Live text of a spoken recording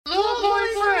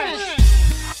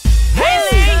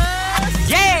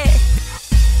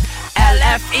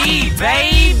me,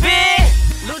 baby.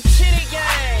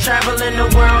 Traveling the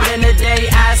world in a day,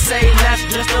 I say that's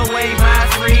just the way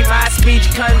my speech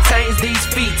contains these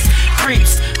feats,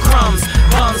 creeps, crumbs,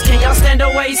 bums. Can y'all stand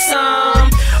away some?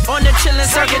 On the chillin'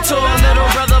 circuit tour, little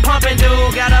brother pumpin'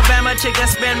 dude. Got a Bama chick that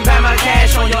spend Bama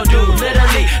cash on your dude.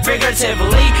 Literally,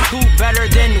 figuratively, who better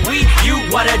than we? You,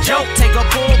 what a joke. Take a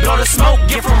pull, blow the smoke,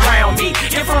 get from round me,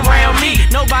 get from round me.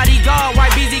 Nobody guard,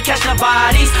 white BZ catch the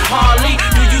bodies. Hardly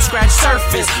do you scratch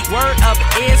surface. Word up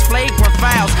is flagrant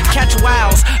fouls, catch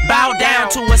wows. Bow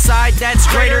down to a side that's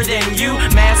greater than you.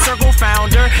 Mad Circle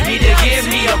founder, need to give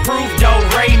me a proof. Don't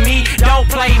rate me, don't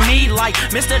play me like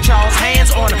Mr. Charles.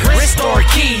 Hands on wrist or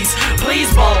keys,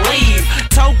 please believe.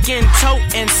 Token,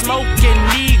 totin', smoking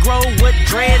Negro with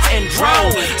dreads and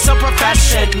dro. So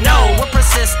professional, with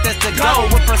persistence to go,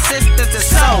 with persistence to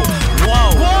sow.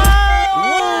 Whoa,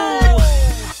 whoa,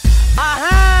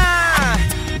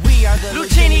 we are the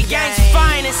Lucchini Gang's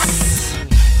finest.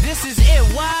 This is it.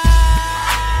 Why?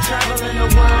 Traveling the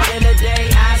world in a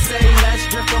day, I say let's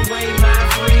drift away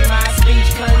my speech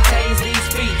contains these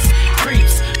feats,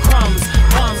 creeps, crumbs,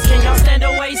 bums. Can y'all stand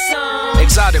away some?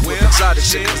 Exotic with exotic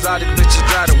shit, exotic bitches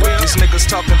dry to whip. These niggas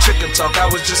talking chicken talk,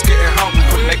 I was just getting hungry.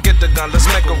 Quick, they get the gun, let's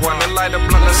make a run and light a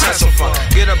blunt, let's have some fun.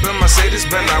 Get up in Mercedes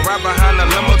Benz, I ride behind the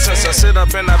limo since I sit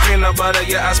up in that peanut butter.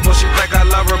 Yeah, I suppose she think I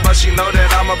love her, but she know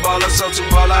that I'm a baller, so to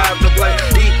ball I have to play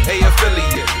EA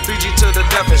affiliate, 3G to the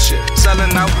death and shit.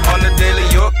 Selling out on the daily,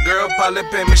 York girl probably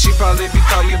pay me, she probably be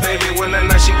call you baby. When the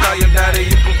night she call you daddy,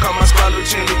 you can call my squad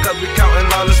Lucchini, cause we counting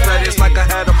all this fatty. It's like I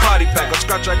had a party pack, a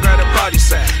scratch I grab a party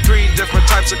set. 3 different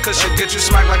types of cushion, get you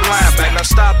smacked like lineback. Now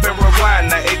stop and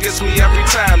rewind that, it gets me every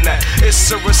time that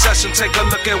it's a recession, take a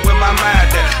look at where my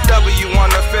mind at. W on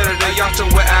the fit of the youngster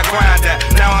where I grind at.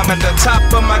 Now I'm at the top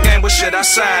of my game, with shit I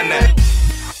sign that.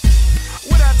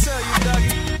 What I tell you,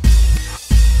 Dougie?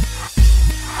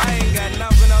 I ain't got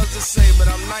nothing else to say, but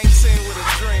I'm 19 with a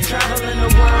dream. Traveling the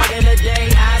world in a day,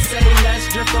 I say let's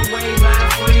drift away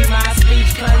my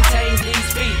speech contains these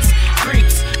beats,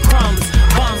 creeps, crumbs,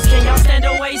 bums. Can y'all stand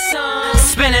away some?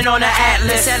 Spinning on the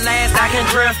Atlas, at last I can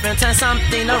drift into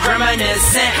something of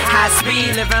reminiscent. High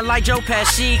speed, living like Joe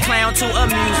Pesci, clown to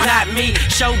amuse, not me.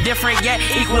 Show different yet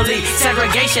equally.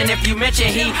 Segregation if you mention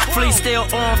he, flee still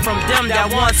on from them that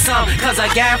want some. Cause a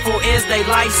gaffle is they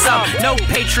life some. No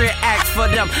Patriot Act for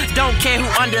them, don't care who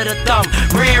under the thumb.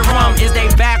 Red rum is they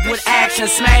back with action,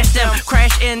 smash them,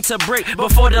 crash into brick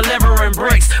before delivering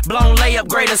bricks. Blown layup,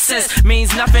 great assist,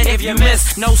 means nothing if you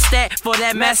miss. No stat for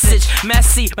that message,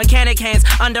 messy, mechanic hands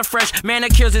under fresh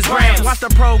manicures is grams. Watch the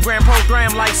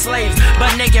program like slaves,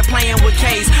 but naked playing with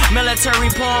K's. Military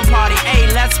porn party, hey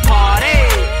let's party,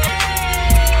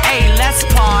 hey let's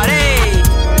party.